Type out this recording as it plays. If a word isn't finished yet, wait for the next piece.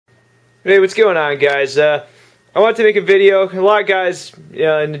Hey, what's going on, guys? I wanted to make a video. A lot of guys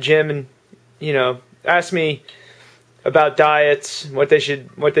in the gym and ask me about diets, what they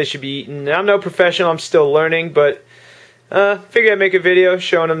should be eating. I'm no professional. I'm still learning, but figured I'd make a video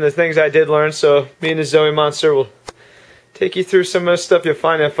showing them the things I did learn. So me and the Zoe Monster will take you through some of the stuff you'll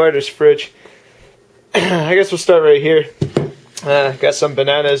find in a fighter's fridge. I guess we'll start right here. Got some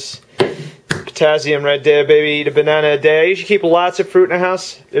bananas. Potassium right there, baby. Eat a banana a day. I usually keep lots of fruit in the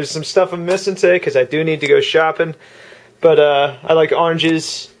house. There's some stuff I'm missing today because I do need to go shopping. But I like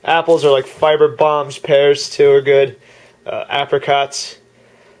oranges. Apples are like fiber bombs. Pears too are good. Apricots.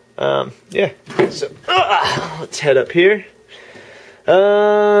 Yeah. So let's head up here.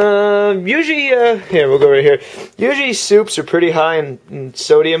 Usually, here we'll go right here. Usually soups are pretty high in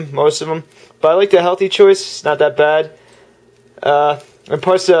sodium, most of them. But I like the healthy choice. It's not that bad. And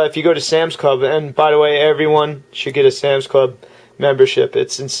plus, if you go to Sam's Club, and by the way, everyone should get a Sam's Club membership.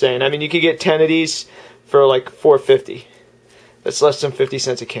 It's insane. I mean, you could get 10 of these for like $4.50. That's less than 50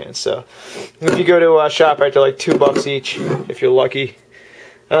 cents a can. So, if you go to a shop, right, they're like $2 each if you're lucky.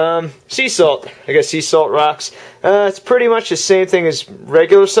 Sea salt. I guess sea salt rocks. It's pretty much the same thing as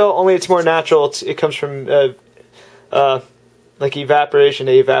regular salt, only it's more natural. It comes from like evaporation.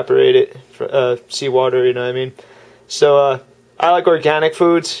 They evaporate it for seawater. You know what I mean? So, I like organic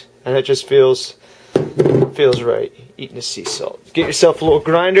foods, and it just feels right, eating the sea salt. Get yourself a little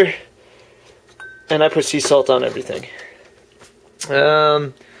grinder, and I put sea salt on everything.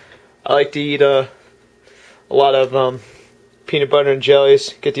 I like to eat a lot of peanut butter and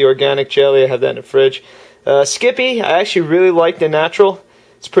jellies. Get the organic jelly, I have that in the fridge. Skippy, I actually really like the natural.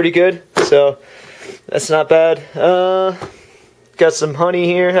 It's pretty good, so that's not bad. Got some honey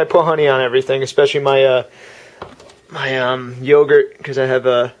here. I put honey on everything, especially my yogurt, because I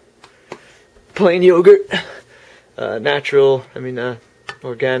have plain yogurt, natural,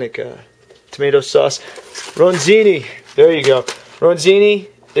 organic tomato sauce. Ronzini, there you go. Ronzini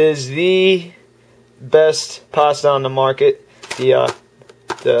is the best pasta on the market.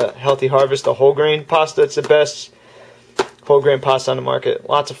 The Healthy Harvest, the whole grain pasta, it's the best whole grain pasta on the market.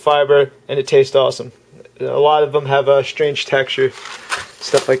 Lots of fiber, and it tastes awesome. A lot of them have a strange texture,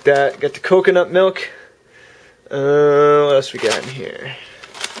 stuff like that. Got the coconut milk. What else we got in here?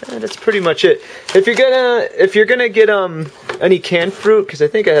 That's pretty much it. If you're gonna get any canned fruit, because I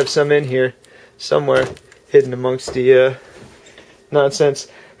think I have some in here somewhere hidden amongst the nonsense.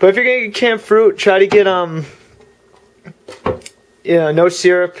 But if you're gonna get canned fruit, try to get no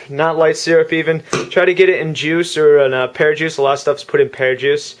syrup, not light syrup even. Try to get it in juice or in pear juice. A lot of stuff's put in pear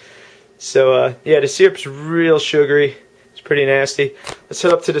juice. So yeah, the syrup's real sugary. It's pretty nasty. Let's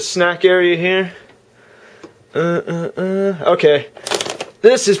head up to the snack area here. Okay,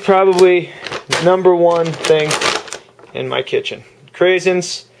 this is probably #1 thing in my kitchen.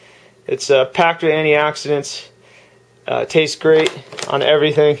 Craisins. It's packed with antioxidants. Tastes great on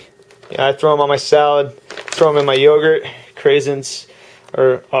everything. Yeah, I throw them on my salad, throw them in my yogurt. Craisins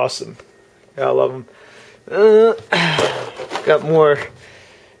are awesome. Yeah, I love them. Got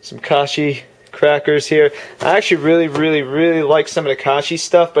some Kashi crackers here. I actually really like some of the Kashi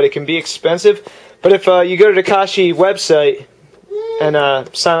stuff, but it can be expensive. But if you go to the Kashi website and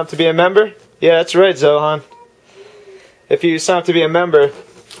sign up to be a member, yeah, that's right, Zohan. If you sign up to be a member,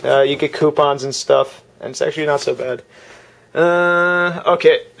 you get coupons and stuff, and it's actually not so bad.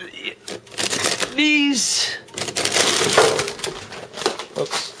 Okay, these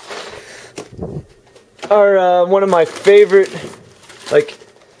are one of my favorite, like,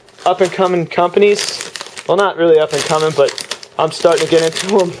 up-and-coming companies. Well, not really up-and-coming, but I'm starting to get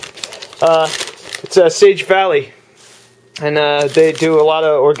into them. It's Sage Valley, and they do a lot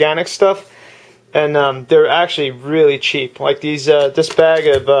of organic stuff, and they're actually really cheap. Like this bag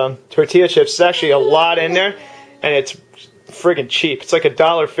of tortilla chips is actually a lot in there, and it's friggin' cheap. It's like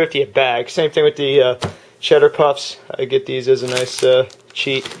 $1.50 a bag. Same thing with the cheddar puffs. I get these as a nice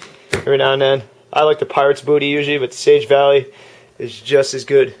cheat every now and then. I like the Pirate's Booty usually, but the Sage Valley is just as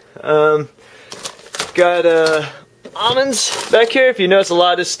good. Got almonds back here. If you notice, a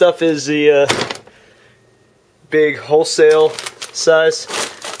lot of this stuff is the big wholesale size,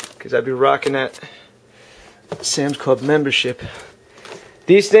 because I'd be rocking that Sam's Club membership.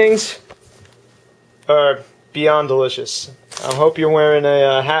 These things are beyond delicious. I hope you're wearing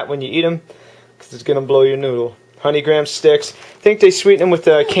a hat when you eat them, because it's gonna blow your noodle. Honey graham sticks. I think they sweeten them with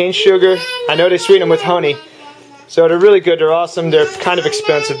cane sugar. I know they sweeten them with honey. So they're really good. They're awesome. They're kind of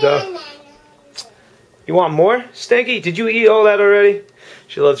expensive though. You want more, Stanky? Did you eat all that already?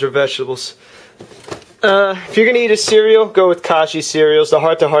 She loves her vegetables. If you're gonna eat a cereal, go with Kashi cereals. The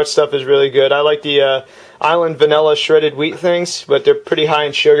heart-to-heart stuff is really good. I like the Island Vanilla shredded wheat things, but they're pretty high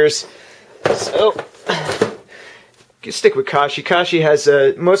in sugars. So, stick with Kashi. Kashi has,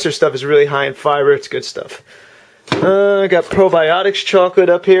 most of her stuff is really high in fiber. It's good stuff. I got probiotics chocolate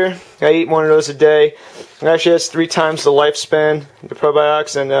up here. I eat one of those a day. It actually has 3 times the lifespan, the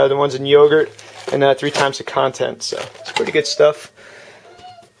probiotics, and the ones in yogurt, and 3 times the content. So it's pretty good stuff.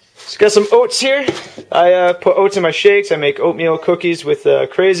 Just got some oats here. I put oats in my shakes. I make oatmeal cookies with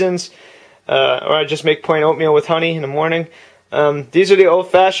craisins, or I just make plain oatmeal with honey in the morning. These are the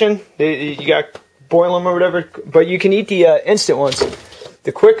old-fashioned. You got boil them or whatever, but you can eat the instant ones,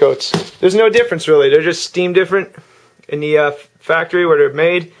 the quick oats. There's no difference really. They're just steamed different in the factory where they're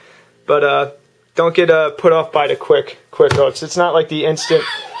made, but don't get put off by the quick oats. It's not like the instant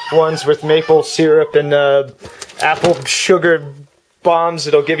ones with maple syrup and apple sugar bombs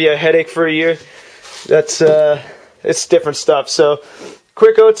that'll give you a headache for a year. That's it's different stuff. So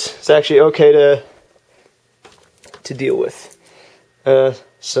quick oats is actually okay to deal with.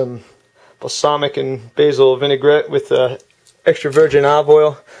 Some balsamic and basil vinaigrette with extra virgin olive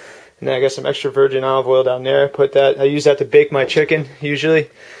oil, and then I got some extra virgin olive oil down there. Put that. I use that to bake my chicken. Usually,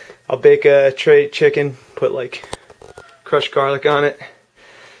 I'll bake a tray chicken, put like crushed garlic on it,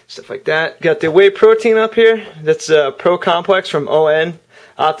 stuff like that. Got the whey protein up here. That's Pro Complex from ON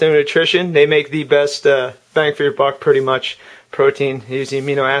Optimum Nutrition. They make the best bang for your buck, pretty much, protein. They use the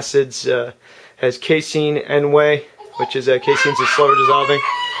amino acids. Has casein and whey, which is casein is slower dissolving.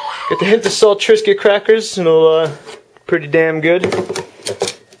 Get the hint of salt Triscuit crackers, and it'll pretty damn good.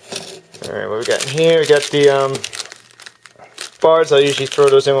 Alright, what we got in here? We got the bars. I usually throw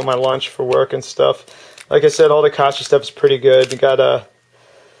those in with my lunch for work and stuff. Like I said, all the Kashi stuff is pretty good. We got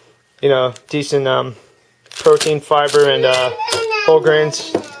you know, decent protein, fiber, and whole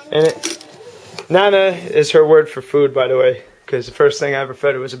grains in it. Nana is her word for food, by the way, because the first thing I ever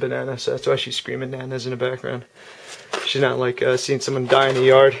fed her was a banana, so that's why she's screaming Nanas in the background. She's not like seeing someone die in the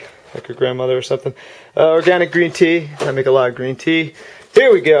yard, like her grandmother or something. Organic green tea. I make a lot of green tea.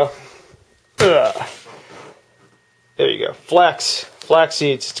 Here we go. Ugh. There you go. Flax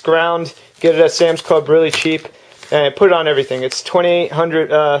seeds. It's ground. Get it at Sam's Club really cheap. And I put it on everything. It's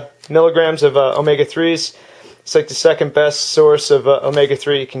 2,800 milligrams of omega-3s. It's like the second best source of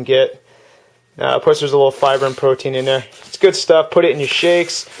omega-3 you can get. Plus there's a little fiber and protein in there. It's good stuff. Put it in your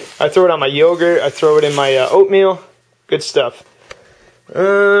shakes. I throw it on my yogurt. I throw it in my oatmeal. Good stuff.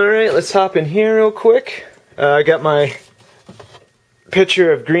 Alright, let's hop in here real quick. I got my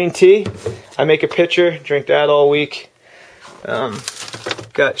pitcher of green tea. I make a pitcher, drink that all week.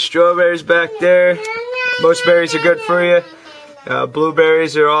 Got strawberries back there. Most berries are good for you.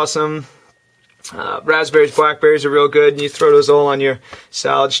 Blueberries are awesome. Raspberries, blackberries are real good, and you throw those all on your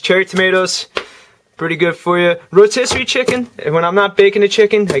salads. Cherry tomatoes, pretty good for you. Rotisserie chicken. When I'm not baking a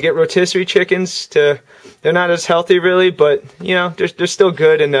chicken, I get rotisserie chickens. They're not as healthy really, but you know they're still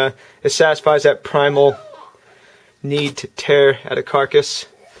good, and it satisfies that primal need to tear at a carcass.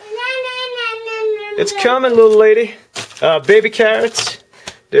 It's coming, little lady. Baby carrots.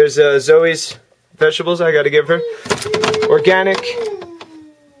 There's Zoe's vegetables I got to give her. Organic.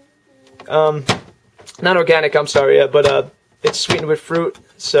 Not organic, I'm sorry, but it's sweetened with fruit,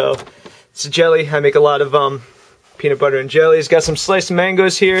 so it's a jelly. I make a lot of peanut butter and jellies. Got some sliced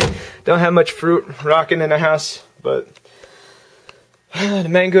mangoes here. Don't have much fruit rocking in the house, but the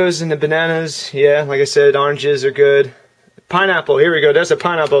mangoes and the bananas, yeah, like I said, oranges are good. Pineapple, here we go. That's the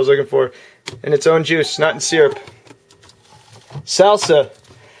pineapple I was looking for. In its own juice, not in syrup. Salsa.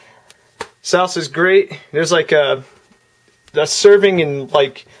 Salsa's great. There's like a serving and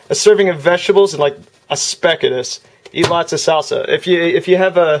like a serving of vegetables and like a speck of this. Eat lots of salsa. If you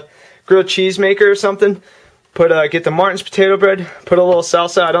have a grilled cheese maker or something, get the Martin's potato bread. Put a little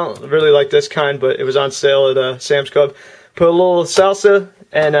salsa. I don't really like this kind, but it was on sale at Sam's Club. Put a little salsa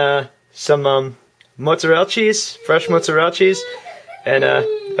and some mozzarella cheese, fresh mozzarella cheese, and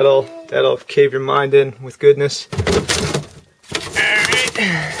that'll cave your mind in with goodness.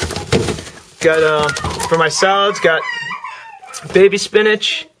 Alright. Got for my salads, got baby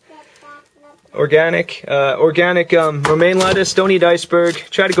spinach, organic romaine lettuce. Don't eat iceberg.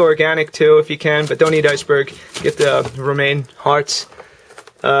 Try to go organic too if you can, but don't eat iceberg. Get the romaine hearts.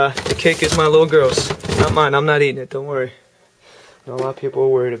 The cake is my little girl's, not mine. I'm not eating it. Don't worry. I know a lot of people are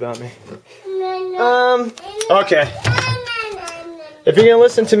worried about me. Okay. If you're gonna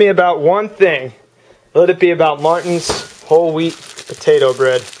listen to me about one thing, let it be about Martin's whole wheat potato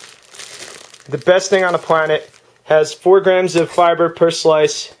bread. The best thing on the planet. Has 4 grams of fiber per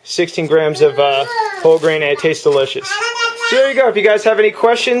slice, 16 grams of whole grain, and it tastes delicious. So there you go. If you guys have any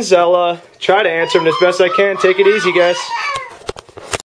questions, I'll try to answer them as best I can. Take it easy, guys.